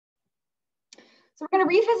So we're going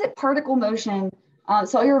to revisit particle motion,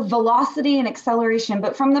 so your velocity and acceleration,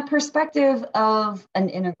 but from the perspective of an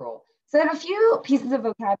integral. So I have a few pieces of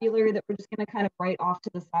vocabulary that we're just going to kind of write off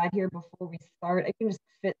to the side here before we start. I can just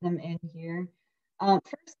fit them in here.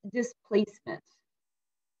 First, displacement.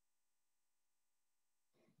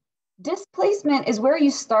 Displacement is where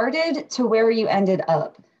you started to where you ended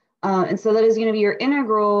up. And so that is going to be your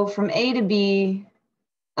integral from A to B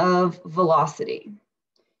of velocity.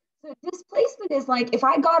 So displacement is like if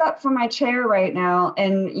I got up from my chair right now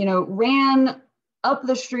and ran up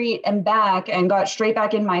the street and back and got straight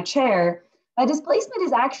back in my chair, my displacement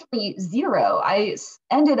is actually zero. I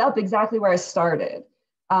ended up exactly where I started.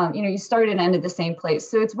 You started and ended the same place.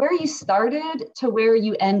 So it's where you started to where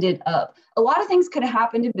you ended up. A lot of things could have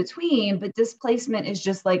happened in between, but displacement is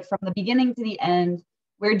just like from the beginning to the end.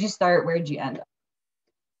 Where'd you start? Where'd you end up?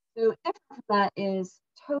 So different from that is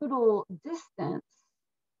total distance,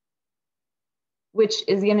 which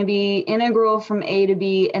is going to be integral from A to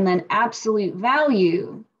B and then absolute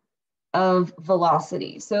value of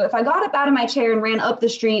velocity. So if I got up out of my chair and ran up the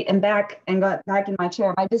street and back and got back in my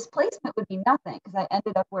chair, my displacement would be nothing because I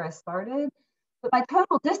ended up where I started. But my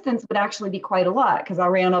total distance would actually be quite a lot because I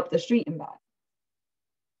ran up the street and back.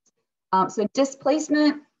 So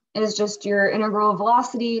displacement is just your integral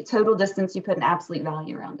velocity, total distance, you put an absolute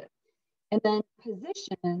value around it. And then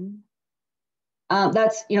position,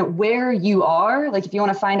 that's where you are. Like if you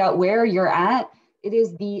want to find out where you're at, it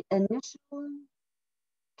is the initial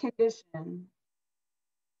condition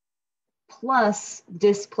plus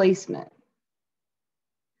displacement,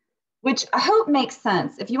 which I hope makes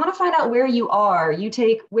sense. If you want to find out where you are, you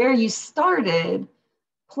take where you started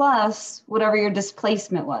plus whatever your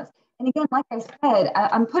displacement was. And again, like I said,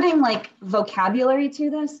 I'm putting like vocabulary to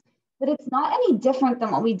this, but it's not any different than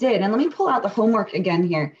what we did. And let me pull out the homework again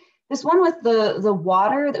here. This one with the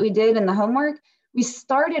water that we did in the homework, we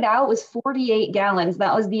started out with 48 gallons.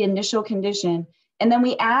 That was the initial condition. And then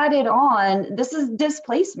we added on, this is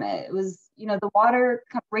displacement. It was, the water,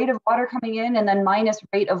 rate of water coming in and then minus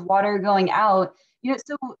rate of water going out.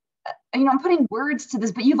 So, I'm putting words to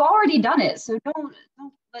this, but you've already done it. So don't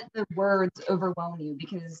let the words overwhelm you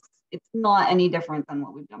because it's not any different than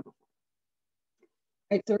what we've done before.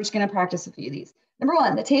 All right, so we're just going to practice a few of these. Number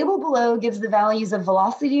one, the table below gives the values of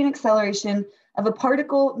velocity and acceleration of a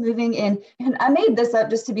particle moving in. And I made this up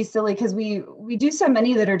just to be silly because we do so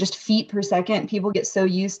many that are just feet per second. People get so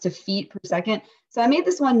used to feet per second. So I made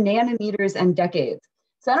this one nanometers and decades.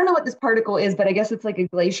 So I don't know what this particle is, but I guess it's like a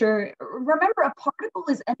glacier. Remember, a particle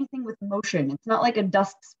is anything with motion. It's not like a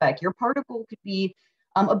dust speck. Your particle could be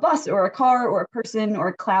a bus or a car or a person or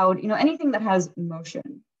a cloud, anything that has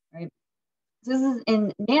motion, right? So this is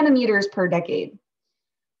in nanometers per decade.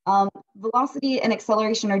 Velocity and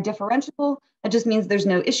acceleration are differentiable. That just means there's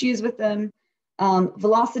no issues with them.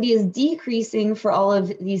 Velocity is decreasing for all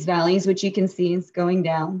of these values, which you can see is going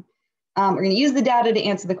down. We're going to use the data to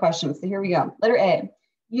answer the question. So here we go. Letter A,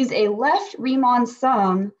 use a left Riemann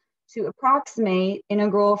sum to approximate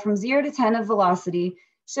integral from 0 to 10 of velocity.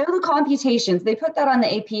 Show the computations. They put that on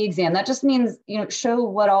the AP exam. That just means, show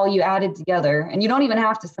what all you added together, and you don't even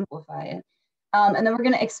have to simplify it. And then we're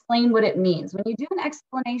going to explain what it means. When you do an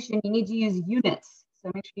explanation, you need to use units. So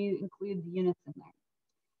make sure you include the units in there.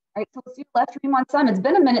 All right, so let's do left Riemann sum. It's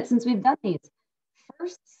been a minute since we've done these.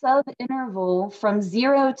 First subinterval from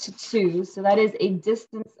 0 to 2. So that is a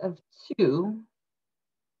distance of 2.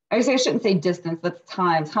 I shouldn't say distance, that's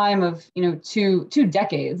time of, 2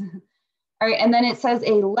 decades. All right, and then it says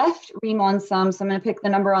a left Riemann sum. So I'm going to pick the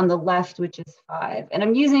number on the left, which is 5. And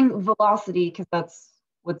I'm using velocity because that's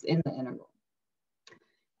what's in the integral.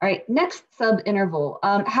 All right, next subinterval.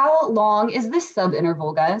 How long is this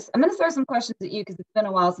subinterval, guys? I'm going to throw some questions at you because it's been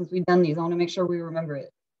a while since we've done these. I want to make sure we remember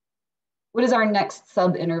it. What is our next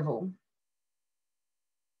subinterval?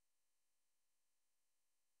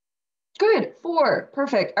 Good, 4,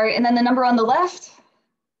 perfect. All right, and then the number on the left?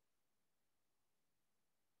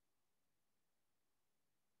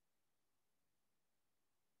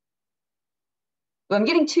 Well, I'm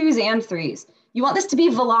getting 2s and 3s. You want this to be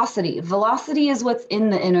velocity. Velocity is what's in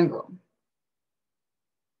the integral.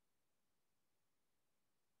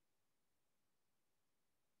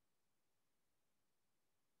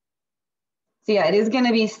 So yeah, it is going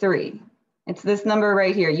to be 3. It's this number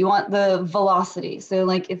right here. You want the velocity. So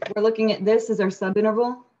like if we're looking at this as our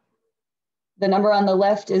subinterval, the number on the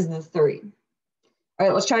left is the 3. All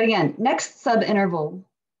right, let's try it again. Next subinterval.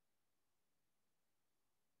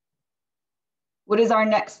 What is our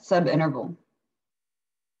next subinterval?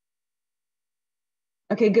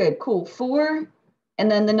 Okay, good, cool. 4,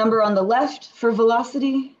 and then the number on the left for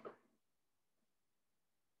velocity.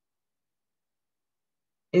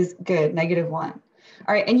 is good, -1.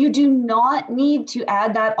 All right, and you do not need to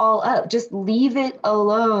add that all up. Just leave it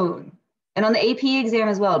alone. And on the AP exam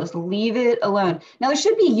as well, just leave it alone. Now there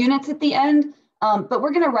should be units at the end, but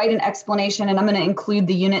we're gonna write an explanation and I'm gonna include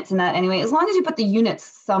the units in that anyway. As long as you put the units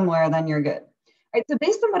somewhere, then you're good. All right, so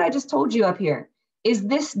based on what I just told you up here, is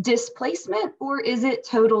this displacement or is it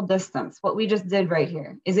total distance? What we just did right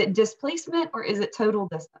here. Is it displacement or is it total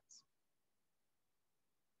distance?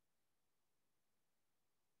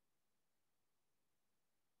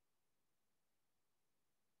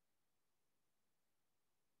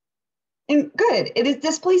 And good, it is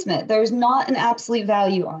displacement. There's not an absolute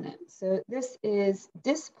value on it. So this is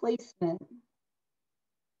displacement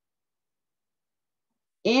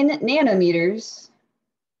in nanometers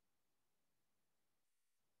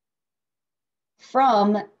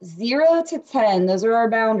from 0 to 10, those are our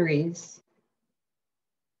boundaries,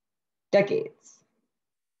 decades.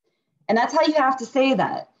 And that's how you have to say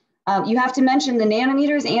that. You have to mention the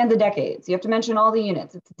nanometers and the decades. You have to mention all the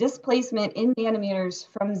units. It's displacement in nanometers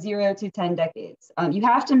from 0 to 10 decades. You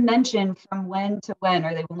have to mention from when to when,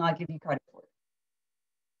 or they will not give you credit for it.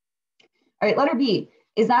 All right, letter B.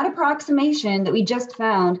 Is that approximation that we just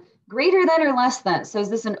found greater than or less than? So is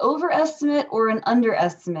this an overestimate or an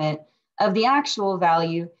underestimate of the actual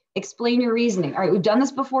value? Explain your reasoning. All right, we've done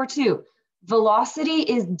this before too. Velocity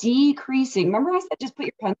is decreasing. Remember I said just put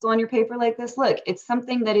your pencil on your paper like this? Look, it's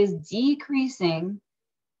something that is decreasing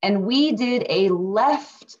and we did a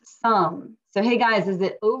left sum. So hey guys, is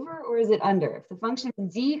it over or is it under? If the function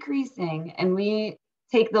is decreasing and we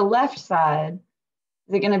take the left side,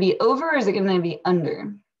 is it gonna be over or is it gonna be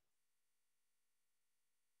under?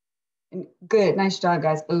 Good, nice job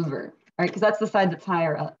guys, over. All right, because that's the side that's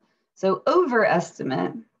higher up. So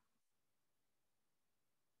overestimate,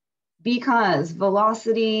 because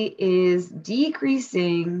velocity is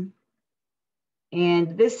decreasing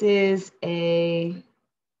and this is a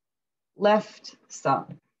left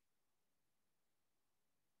sum.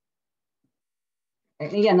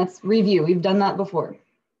 And again, let's review. We've done that before.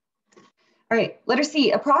 All right, letter C,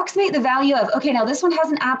 approximate the value of, okay, now this one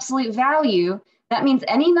has an absolute value. That means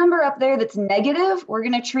any number up there that's negative, we're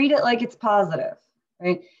gonna treat it like it's positive,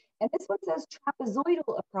 right? And this one says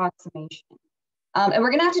trapezoidal approximation. And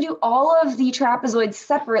we're gonna have to do all of the trapezoids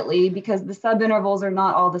separately because the subintervals are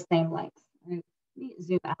not all the same length. Let me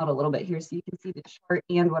zoom out a little bit here so you can see the chart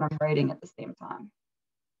and what I'm writing at the same time.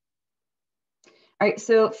 All right,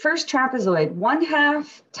 so first trapezoid,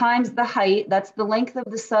 1/2 times the height, that's the length of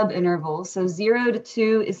the subinterval. So 0 to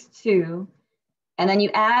 2 is 2. And then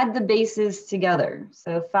you add the bases together.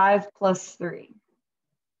 So 5 plus 3.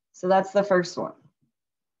 So that's the first one.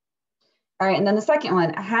 All right, and then the second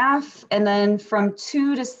one, 1/2, and then from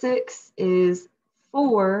 2 to 6 is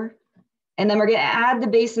 4. And then we're gonna add the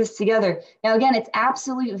bases together. Now again, it's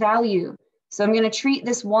absolute value. So I'm gonna treat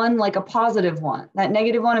this one like a positive one. That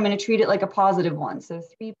negative one, I'm gonna treat it like a positive one. So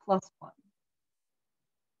 3 plus 1.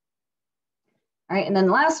 All right, and then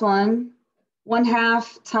the last one,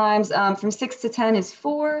 1/2 times from 6 to 10 is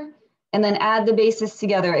 4. And then add the bases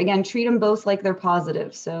together. Again, treat them both like they're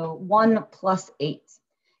positive. So 1 plus 8.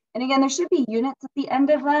 And again, there should be units at the end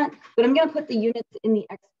of that, but I'm gonna put the units in the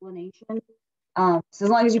explanation. So as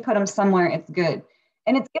long as you put them somewhere, it's good.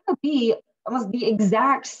 And it's gonna be almost the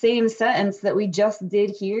exact same sentence that we just did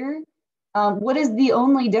here. What is the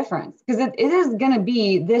only difference? Because it is gonna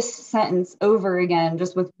be this sentence over again,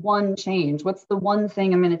 just with one change. What's the one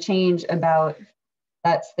thing I'm gonna change about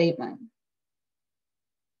that statement?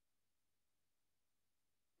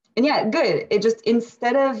 And yeah, good. It just,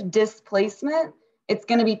 instead of displacement, it's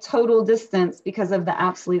going to be total distance because of the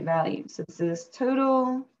absolute value. So this is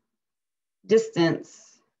total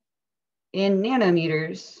distance in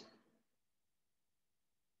nanometers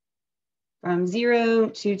from 0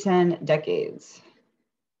 to 10 decades.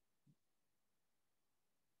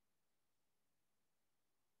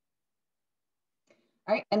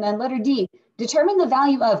 All right, and then letter D, determine the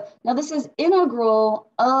value of, now this is integral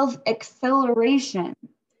of acceleration.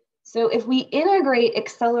 So if we integrate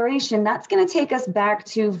acceleration, that's going to take us back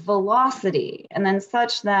to velocity and then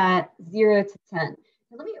such that 0 to 10.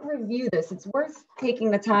 Now let me review this. It's worth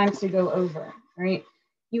taking the time to go over, right?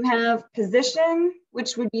 You have position,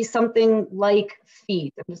 which would be something like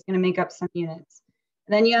feet. I'm just going to make up some units.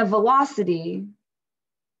 And then you have velocity,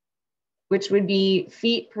 which would be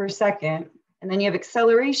feet per second. And then you have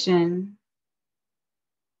acceleration,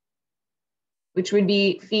 which would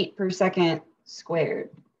be feet per second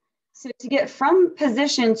squared. So to get from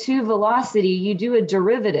position to velocity, you do a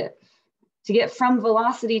derivative. To get from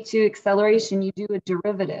velocity to acceleration, you do a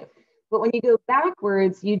derivative. But when you go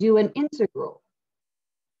backwards, you do an integral.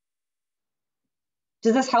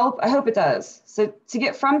 Does this help? I hope it does. So to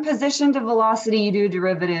get from position to velocity, you do a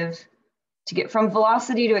derivative. To get from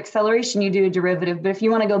velocity to acceleration, you do a derivative. But if you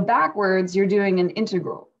want to go backwards, you're doing an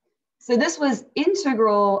integral. So this was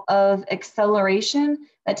integral of acceleration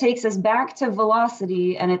that takes us back to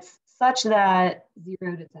velocity, and it's such that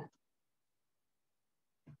 0 to 10.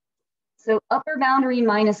 So upper boundary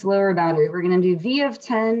minus lower boundary. We're going to do v of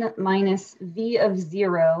 10 minus v of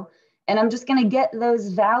 0. And I'm just going to get those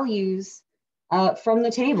values from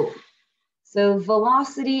the table. So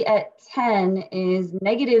velocity at 10 is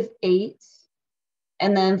 -8.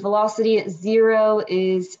 And then velocity at 0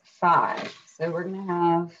 is 5. So we're going to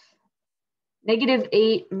have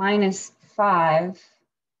 -8 minus 5.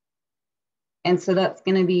 And so that's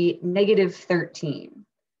going to be -13.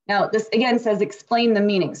 Now, this again says explain the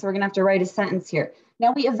meaning. So we're going to have to write a sentence here.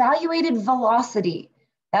 Now, we evaluated velocity.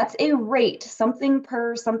 That's a rate, something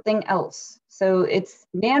per something else. So it's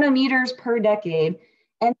nanometers per decade.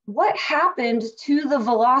 And what happened to the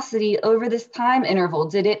velocity over this time interval?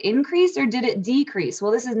 Did it increase or did it decrease?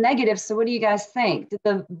 Well, this is negative. So what do you guys think? Did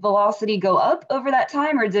the velocity go up over that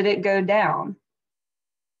time or did it go down?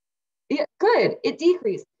 Yeah, good. It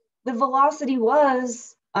decreased. The velocity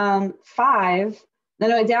was 5. Then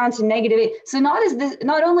it went down to -8. So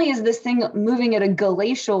not only is this thing moving at a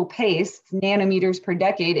glacial pace, nanometers per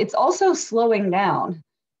decade, it's also slowing down,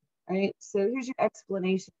 right? So here's your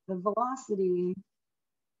explanation. The velocity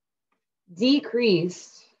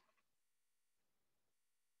decreased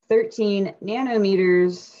 13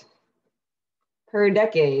 nanometers per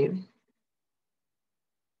decade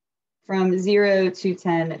from 0 to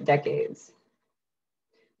 10 decades.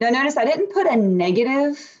 Now notice I didn't put a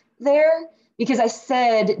negative there because I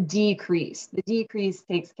said decrease. The decrease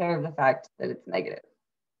takes care of the fact that it's negative.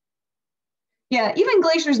 Yeah, even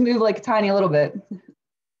glaciers move like a tiny little bit.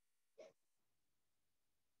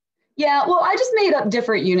 Yeah, well, I just made up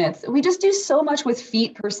different units. We just do so much with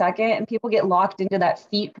feet per second and people get locked into that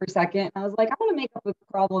feet per second. I was like, I want to make up a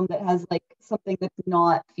problem that has like something that's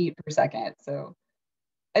not feet per second. So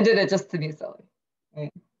I did it just to be silly,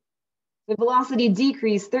 right? The velocity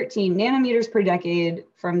decreased 13 nanometers per decade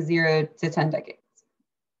from 0 to 10 decades.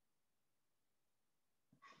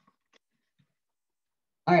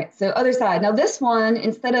 All right, so other side. Now this one,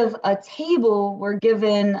 instead of a table, we're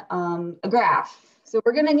given a graph. So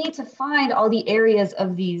we're gonna need to find all the areas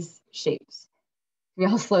of these shapes. See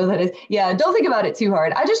how slow that is? Yeah, don't think about it too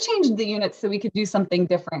hard. I just changed the units so we could do something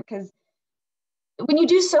different because when you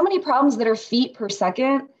do so many problems that are feet per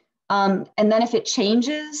second, and then if it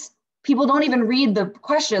changes, people don't even read the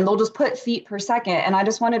question. They'll just put feet per second. And I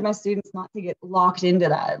just wanted my students not to get locked into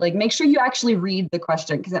that. Like make sure you actually read the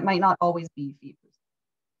question because it might not always be feet per second.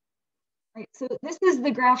 Right, so this is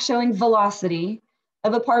the graph showing velocity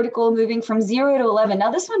of a particle moving from 0 to 11. Now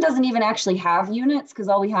this one doesn't even actually have units because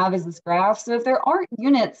all we have is this graph. So if there aren't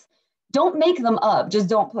units, don't make them up. Just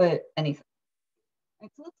don't put anything. Right,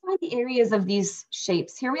 so let's find the areas of these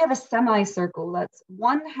shapes. Here we have a semicircle. That's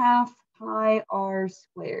 1/2 pi r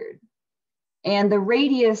squared. And the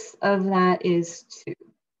radius of that is 2.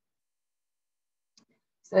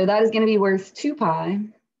 So that is going to be worth 2 pi.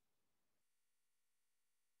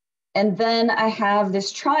 And then I have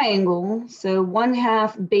this triangle. So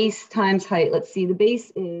 1/2 base times height. Let's see, the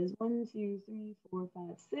base is 1, 2, 3, 4,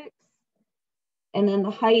 5, 6. And then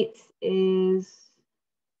the height is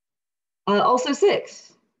also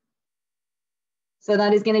 6. So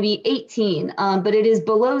that is going to be 18, but it is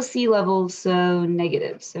below sea level, so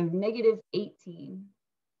negative. So -18.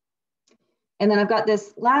 And then I've got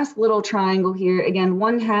this last little triangle here. Again,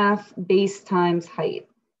 1/2 base times height.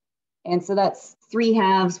 And so that's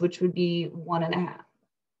 3/2, which would be 1.5.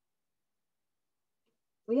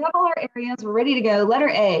 We have all our areas, we're ready to go. Letter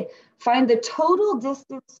A, find the total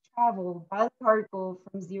distance traveled by the particle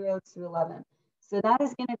from 0 to 11. So that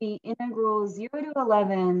is going to be integral 0 to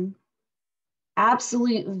 11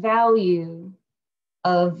 absolute value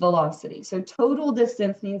of velocity. So total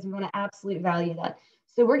distance means we want to absolute value that.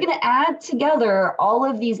 So we're going to add together all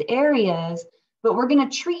of these areas, but we're going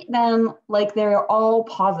to treat them like they're all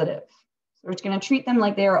positive. So we're just going to treat them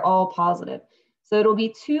like they are all positive. So it'll be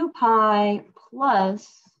 2 pi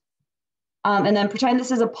plus, and then pretend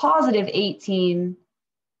this is a positive 18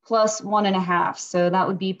 plus 1.5. So that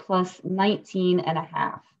would be plus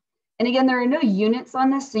 19.5. And again, there are no units on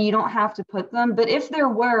this, so you don't have to put them. But if there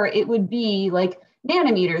were, it would be like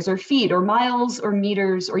nanometers or feet or miles or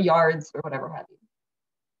meters or yards or whatever have you.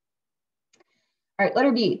 All right,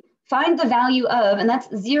 letter B, find the value of, and that's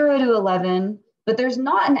 0 to 11, but there's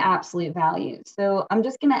not an absolute value. So I'm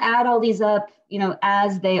just going to add all these up,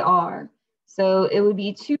 as they are. So it would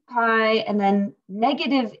be 2 pi and then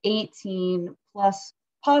 -18 plus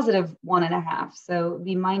positive 1.5. So it would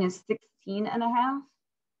be minus 16.5.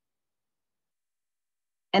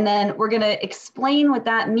 And then we're going to explain what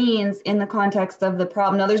that means in the context of the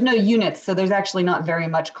problem. Now, there's no units, so there's actually not very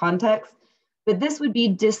much context. But this would be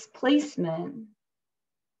displacement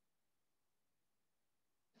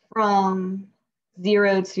from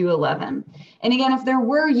 0 to 11. And again, if there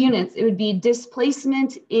were units, it would be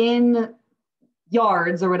displacement in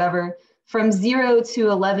yards or whatever from 0 to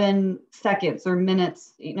 11 seconds or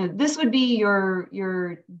minutes. You know, this would be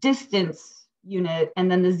your distance unit,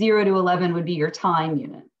 and then the 0 to 11 would be your time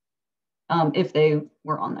unit, if they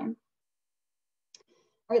were on there. All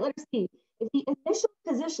right, let's see. If the initial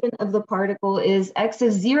position of the particle is x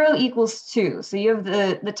of 0 equals 2, so you have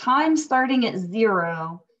the time starting at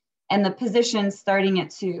 0 and the position starting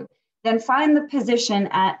at 2, then find the position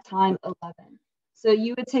at time 11. So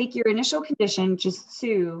you would take your initial condition, just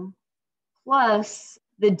 2, plus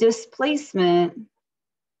the displacement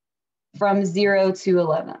from 0 to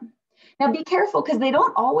 11. Now be careful, because they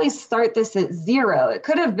don't always start this at 0. It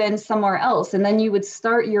could have been somewhere else, and then you would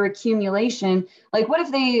start your accumulation. Like what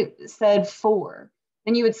if they said 4?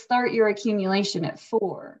 Then you would start your accumulation at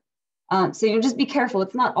 4. So you just be careful.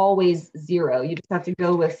 It's not always 0. You just have to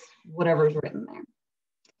go with whatever's written there.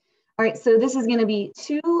 All right, so this is going to be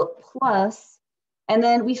 2 plus, and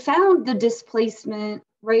then we found the displacement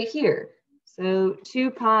right here. So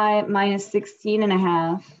 2 pi minus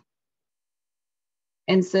 16.5.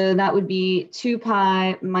 And so that would be 2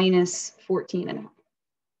 pi minus 14.5.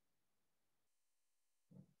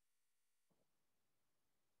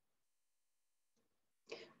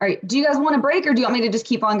 All right, do you guys want a break, or do you want me to just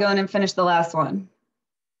keep on going and finish the last one?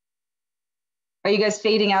 Are you guys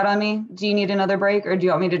fading out on me? Do you need another break, or do you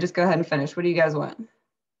want me to just go ahead and finish? What do you guys want?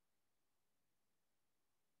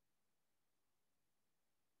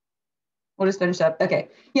 We'll just finish up. Okay.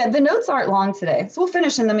 Yeah, the notes aren't long today, so we'll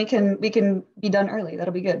finish and then we can be done early.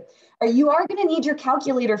 That'll be good. All right, you are going to need your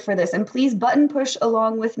calculator for this, and please button push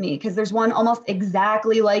along with me, because there's one almost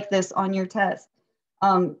exactly like this on your test.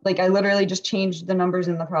 Like I literally just changed the numbers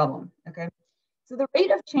in the problem. Okay. So the rate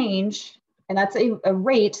of change, and that's a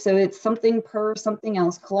rate, so it's something per something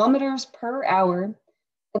else, kilometers per hour,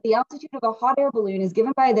 at the altitude of a hot air balloon is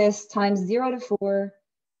given by this times 0 to 4.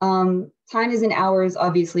 Time is in hours,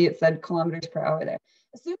 obviously it said kilometers per hour there.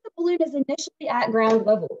 Assume the balloon is initially at ground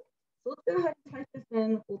level. So let's go ahead and type this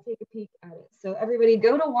in, we'll take a peek at it. So everybody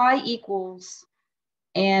go to y equals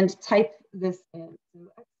and type this in. So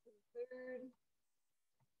x squared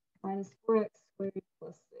minus 4x squared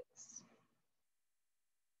plus 6.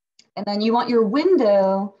 And then you want your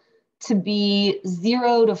window to be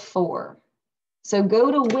 0 to 4. So go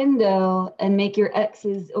to window and make your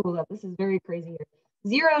x's, oh, this is very crazy here.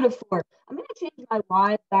 0 to 4. I'm going to change my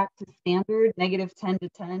y back to standard, negative 10 to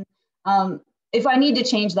 10. If I need to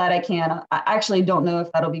change that, I can. I actually don't know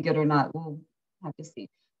if that'll be good or not. We'll have to see.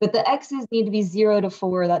 But the x's need to be 0 to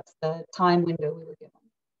 4. That's the time window we were given.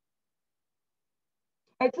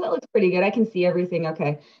 All right, so that looks pretty good. I can see everything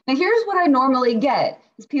okay. Now here's what I normally get.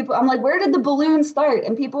 Is people, I'm like, where did the balloon start?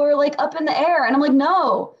 And people are like, up in the air. And I'm like,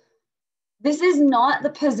 no. This is not the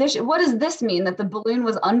position. What does this mean? That the balloon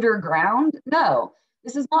was underground? No,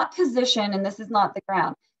 this is not position and this is not the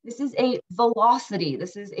ground. This is a velocity.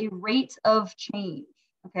 This is a rate of change,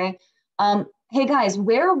 okay? Hey guys,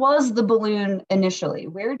 where was the balloon initially?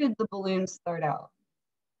 Where did the balloon start out?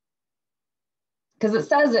 Because it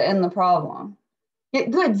says it in the problem. Yeah,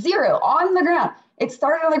 good, 0, on the ground. It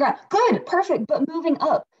started on the ground. Good, perfect, but moving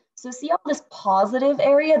up. So see all this positive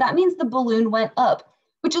area? That means the balloon went up,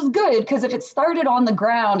 which is good, because if it started on the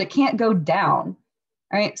ground, it can't go down.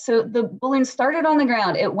 All right, so the balloon started on the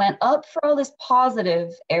ground. It went up for all this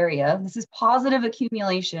positive area. This is positive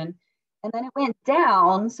accumulation. And then it went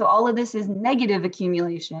down. So all of this is negative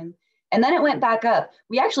accumulation. And then it went back up.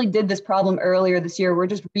 We actually did this problem earlier this year. We're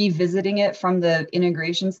just revisiting it from the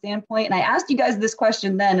integration standpoint. And I asked you guys this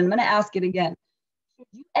question then, and I'm going to ask it again. Should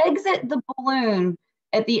you exit the balloon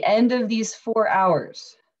at the end of these 4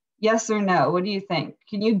 hours? Yes or no? What do you think?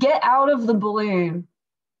 Can you get out of the balloon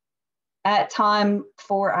at time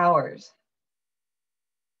 4 hours?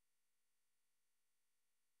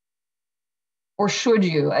 Or should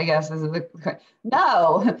you, I guess, is the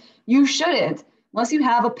no, you shouldn't, unless you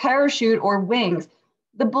have a parachute or wings.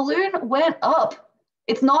 The balloon went up.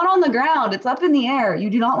 It's not on the ground, it's up in the air. You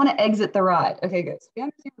do not want to exit the ride. Okay, good. So we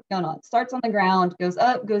understand what's going on. It starts on the ground, goes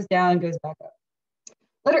up, goes down, goes back up.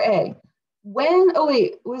 Letter A. When, oh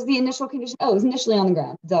wait, was the initial condition? Oh, it was initially on the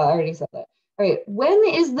ground. Duh, I already said that. All right, when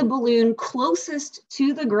is the balloon closest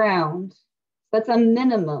to the ground? That's a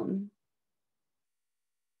minimum.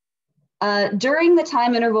 During the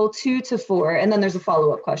time interval 2 to 4, and then there's a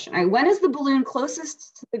follow-up question. All right, when is the balloon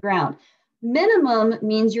closest to the ground? Minimum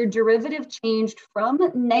means your derivative changed from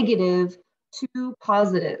negative to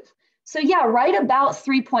positive. So yeah, right about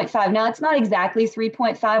 3.5. Now it's not exactly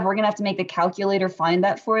 3.5. We're gonna have to make the calculator find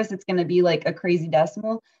that for us. It's gonna be like a crazy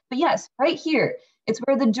decimal. But yes, right here, it's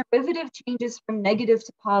where the derivative changes from negative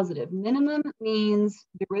to positive. Minimum means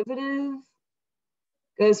derivative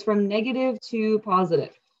goes from negative to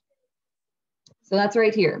positive. So that's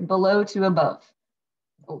right here, below to above.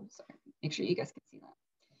 Oh, sorry, make sure you guys can see that.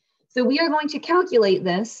 So we are going to calculate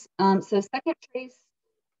this. So second trace,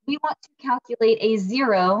 we want to calculate a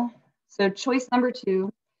 0. So choice number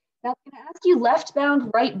 2. Now I'm going to ask you left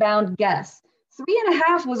bound, right bound guess.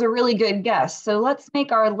 3.5 was a really good guess. So let's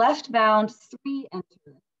make our left bound 3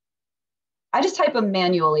 enter. I just type them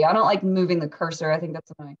manually. I don't like moving the cursor. I think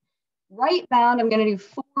that's annoying. Right bound, I'm going to do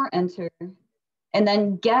 4 enter. And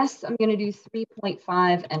then guess, I'm going to do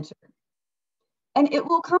 3.5 enter. And it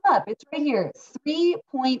will come up. It's right here,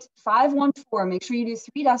 3.514. Make sure you do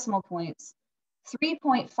 3 decimal points.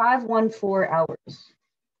 3.514 hours.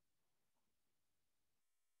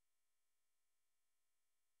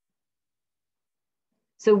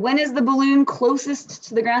 So when is the balloon closest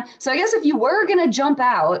to the ground? So I guess if you were going to jump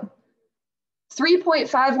out,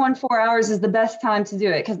 3.514 hours is the best time to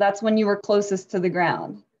do it because that's when you were closest to the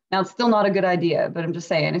ground. Now, it's still not a good idea, but I'm just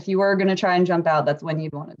saying, if you were going to try and jump out, that's when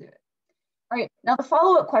you'd want to do it. All right, now the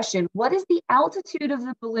follow-up question, what is the altitude of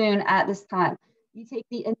the balloon at this time? You take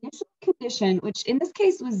the initial condition, which in this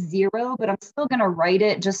case was 0, but I'm still going to write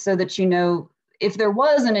it just so that you know if there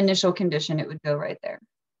was an initial condition, it would go right there.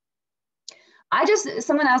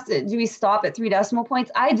 Someone asked, do we stop at 3 decimal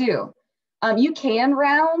points? I do. You can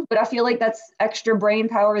round, but I feel like that's extra brain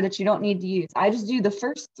power that you don't need to use. I just do the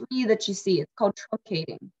first 3 that you see. It's called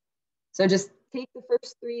truncating. So just take the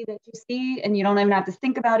first 3 that you see and you don't even have to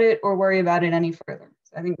think about it or worry about it any further.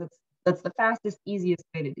 So I think that's the fastest, easiest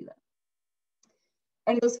way to do that.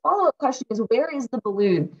 And this follow-up question is, where is the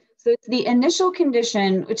balloon? So it's the initial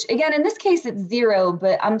condition, which again, in this case, it's 0,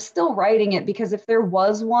 but I'm still writing it because if there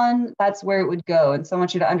was one, that's where it would go. And so I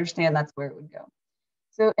want you to understand that's where it would go.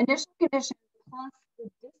 So initial condition plus the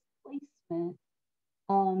displacement.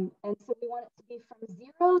 And so we want it to be from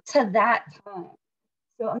 0 to that time.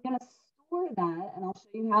 So I'm going to store that, and I'll show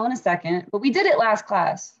you how in a second, but we did it last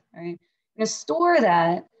class, right? I'm going to store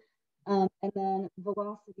that, and then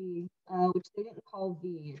velocity, which they didn't call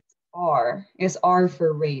V, it's R. It's R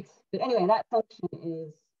for rate. But anyway, that function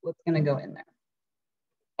is what's going to go in there.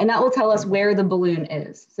 And that will tell us where the balloon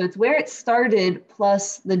is. So it's where it started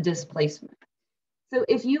plus the displacement. So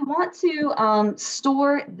if you want to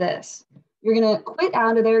store this, you're going to quit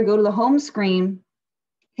out of there, go to the home screen,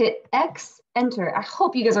 hit X, enter. I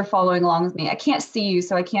hope you guys are following along with me. I can't see you,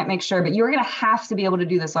 so I can't make sure, but you're going to have to be able to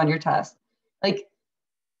do this on your test. Like,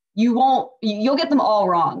 you'll get them all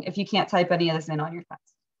wrong if you can't type any of this in on your test.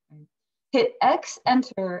 Hit X,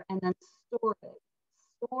 enter, and then store it.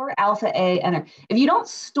 Store alpha A, enter. If you don't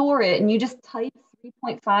store it and you just type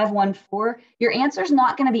 3.514, your answer is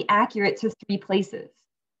not going to be accurate to 3 places.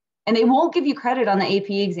 And they won't give you credit on the AP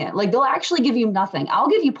exam. Like, they'll actually give you nothing. I'll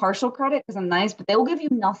give you partial credit because I'm nice, but they'll give you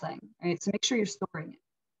nothing. Right? So make sure you're storing it.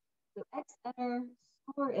 So X, enter,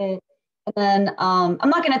 store it. And then I'm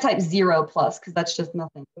not going to type 0 plus because that's just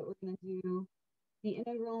nothing. But we're going to do the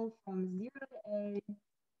integral from 0 to A.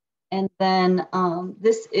 And then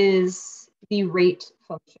this is the rate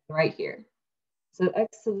function right here. So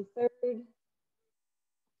x to the 3rd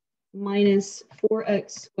minus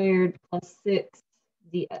 4x squared plus 6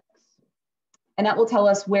 dx. And that will tell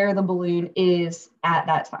us where the balloon is at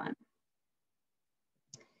that time.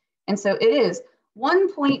 And so it is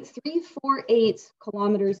 1.348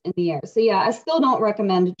 kilometers in the air. So yeah, I still don't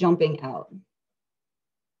recommend jumping out.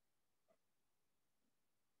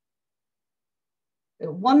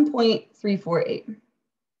 So 1.348.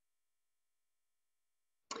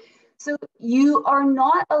 So you are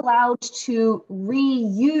not allowed to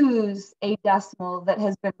reuse a decimal that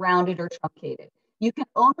has been rounded or truncated. You can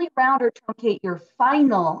only round or truncate your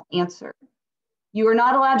final answer. You are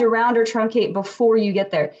not allowed to round or truncate before you get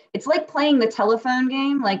there. It's like playing the telephone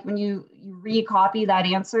game. Like when you recopy that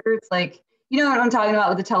answer, it's like, you know what I'm talking about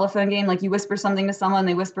with the telephone game? Like you whisper something to someone,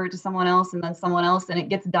 they whisper it to someone else, and then someone else, and it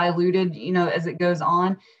gets diluted, you know, as it goes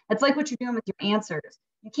on. That's like what you're doing with your answers.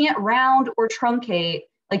 You can't round or truncate.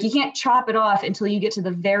 Like you can't chop it off until you get to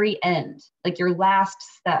the very end, like your last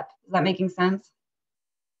step. Is that making sense?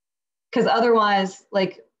 Because otherwise,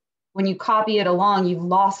 like when you copy it along, you've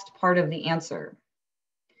lost part of the answer.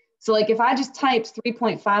 So like if I just typed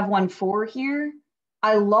 3.514 here,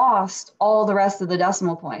 I lost all the rest of the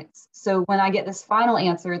decimal points. So when I get this final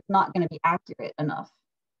answer, it's not going to be accurate enough.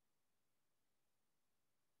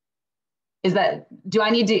 Is that, do I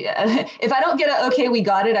need to, if I don't get it, okay, we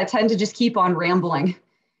got it, I tend to just keep on rambling.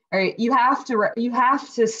 All right, you have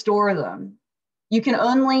to store them. You can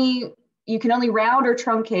only round or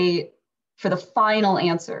truncate for the final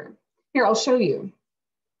answer. Here, I'll show you.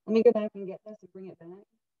 Let me go back and get this and bring it back.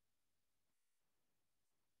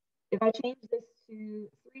 If I change this to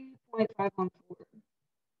 3.514.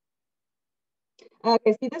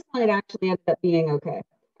 Okay, see this one, it actually ended up being okay.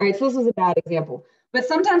 All right, so this was a bad example. But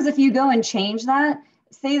sometimes if you go and change that,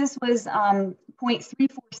 say this was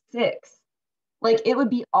 0.346, like it would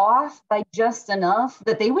be off by just enough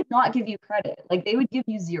that they would not give you credit. Like they would give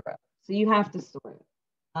you 0. So you have to store it.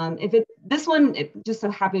 If it's this one, it just so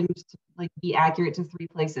happens to like be accurate to 3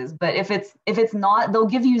 places. But if it's not, they'll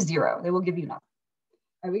give you 0. They will give you nothing.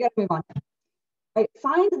 All right, we got to move on. All right,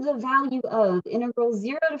 find the value of integral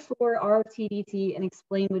 0 to 4 r of t dt and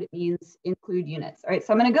explain what it means, include units. All right,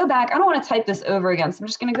 so I'm going to go back. I don't want to type this over again, so I'm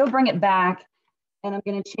just going to go bring it back, and I'm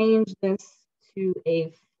going to change this to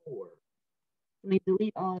a 4. Let me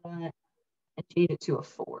delete all of that and change it to a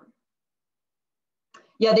 4.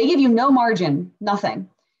 Yeah, they give you no margin, nothing.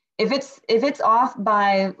 If it's off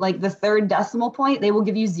by like the 3rd decimal point, they will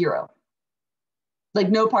give you 0. Like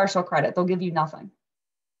no partial credit, they'll give you nothing.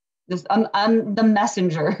 I'm the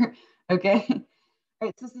messenger, okay? All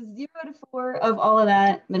right, so this is 0 to 4 of all of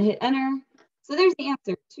that. I'm gonna hit enter. So there's the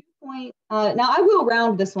answer, now I will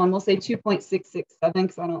round this one. We'll say 2.667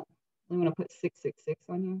 because I don't want to put 666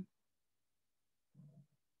 on here.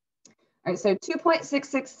 All right, so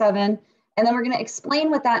 2.667, and then we're gonna explain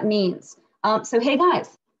what that means. So hey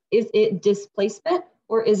guys, is it displacement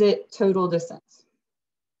or is it total distance?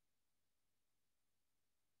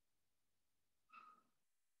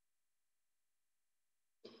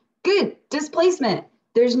 Good, displacement.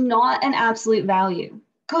 There's not an absolute value.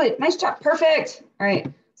 Good, nice job, perfect. All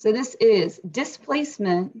right, so this is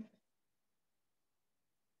displacement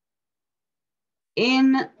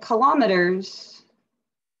in kilometers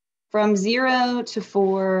from 0 to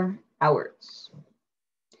 4 hours.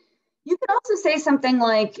 You could also say something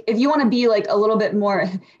like, if you want to be like a little bit more,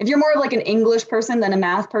 if you're more of like an English person than a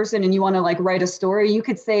math person and you want to like write a story, you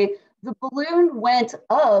could say the balloon went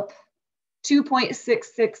up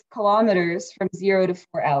 2.66 kilometers from 0 to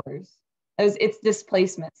 4 hours. Its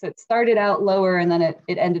displacement. So it started out lower and then it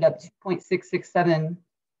ended up 2.667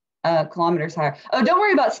 kilometers higher. Oh, don't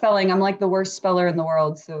worry about spelling. I'm like the worst speller in the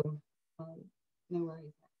world, so no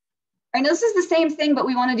worries. All right, now this is the same thing, but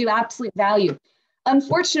we want to do absolute value.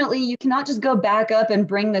 Unfortunately, you cannot just go back up and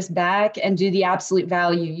bring this back and do the absolute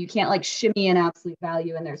value. You can't like shimmy an absolute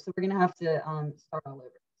value in there. So we're going to have to start all over.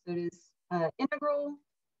 So it is integral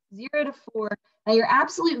 0 to 4. Now your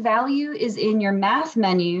absolute value is in your math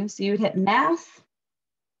menu. So you would hit math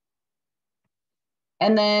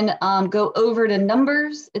and then go over to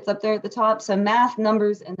numbers. It's up there at the top. So math,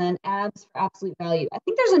 numbers, and then abs for absolute value. I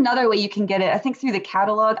think there's another way you can get it. I think through the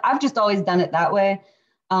catalog. I've just always done it that way.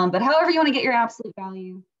 But however you want to get your absolute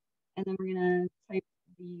value. And then we're going to type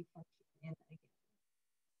the function in again.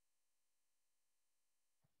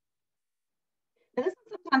 Now this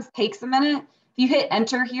one sometimes takes a minute. If you hit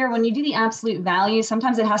enter here, when you do the absolute value,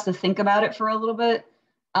 sometimes it has to think about it for a little bit.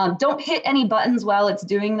 Don't hit any buttons while it's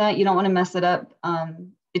doing that. You don't want to mess it up.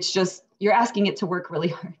 It's just, you're asking it to work really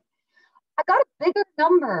hard. I got a bigger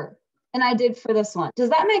number than I did for this one. Does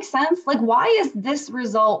that make sense? Like, why is this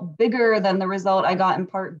result bigger than the result I got in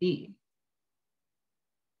part B?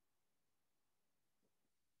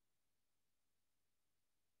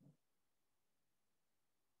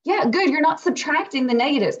 Yeah, good. You're not subtracting the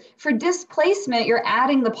negatives. For displacement, you're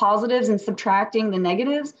adding the positives and subtracting the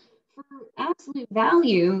negatives. For absolute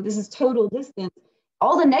value, this is total distance,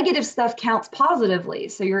 all the negative stuff counts positively.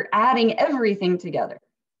 So you're adding everything together.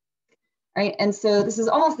 Right? And so this is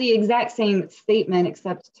almost the exact same statement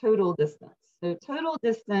except total distance. So total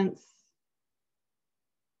distance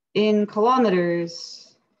in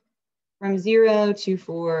kilometers from 0 to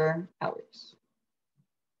 4 hours.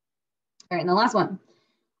 All right, and the last one.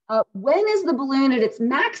 When is the balloon at its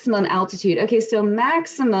maximum altitude? Okay, so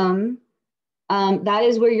maximum, that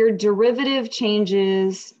is where your derivative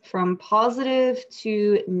changes from positive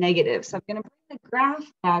to negative. So I'm going to bring the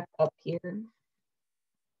graph back up here.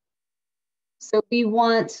 So we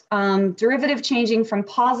want derivative changing from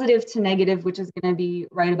positive to negative, which is going to be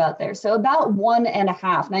right about there. So about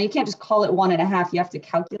 1.5. Now you can't just call it 1.5. You have to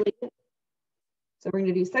calculate it. So we're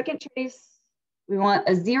going to do second trace. We want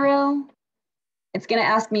a 0, It's going to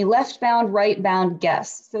ask me left bound, right bound,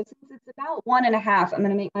 guess. So since it's about 1.5, I'm going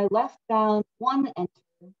to make my left bound 1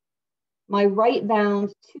 enter, my right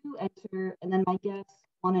bound 2 enter, and then my guess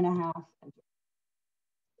 1.5 enter.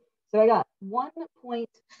 So I got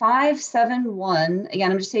 1.571.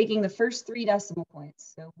 Again, I'm just taking the first 3 decimal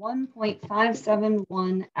points. So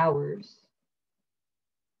 1.571 hours.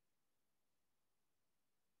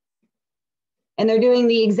 And they're doing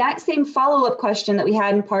the exact same follow-up question that we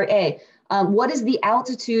had in part A. What is the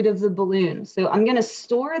altitude of the balloon? So I'm going to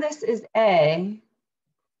store this as A.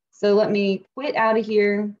 So let me quit out of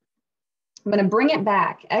here. I'm going to bring it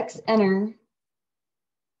back, X enter,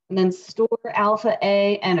 and then store alpha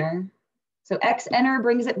A enter. So X enter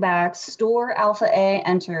brings it back, store alpha A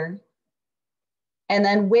enter. And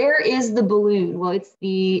then where is the balloon? Well, it's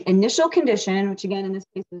the initial condition, which again in this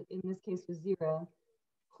case was 0,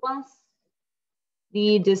 plus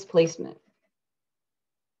the displacement.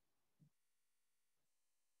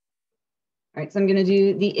 All right, so I'm going to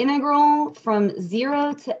do the integral from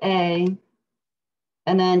 0 to A,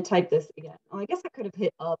 and then type this again. Oh, I guess I could have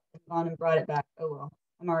hit up and gone and brought it back. Oh well,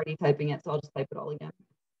 I'm already typing it, so I'll just type it all again.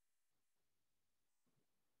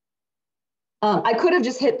 I could have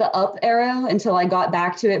just hit the up arrow until I got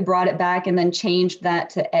back to it, brought it back, and then changed that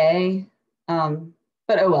to A.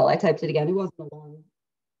 But oh well, I typed it again. It wasn't a long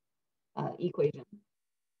equation.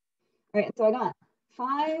 All right, so I got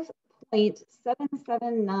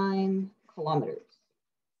 5.779 kilometers.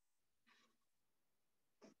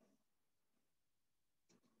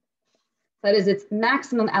 That is its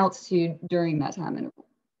maximum altitude during that time interval.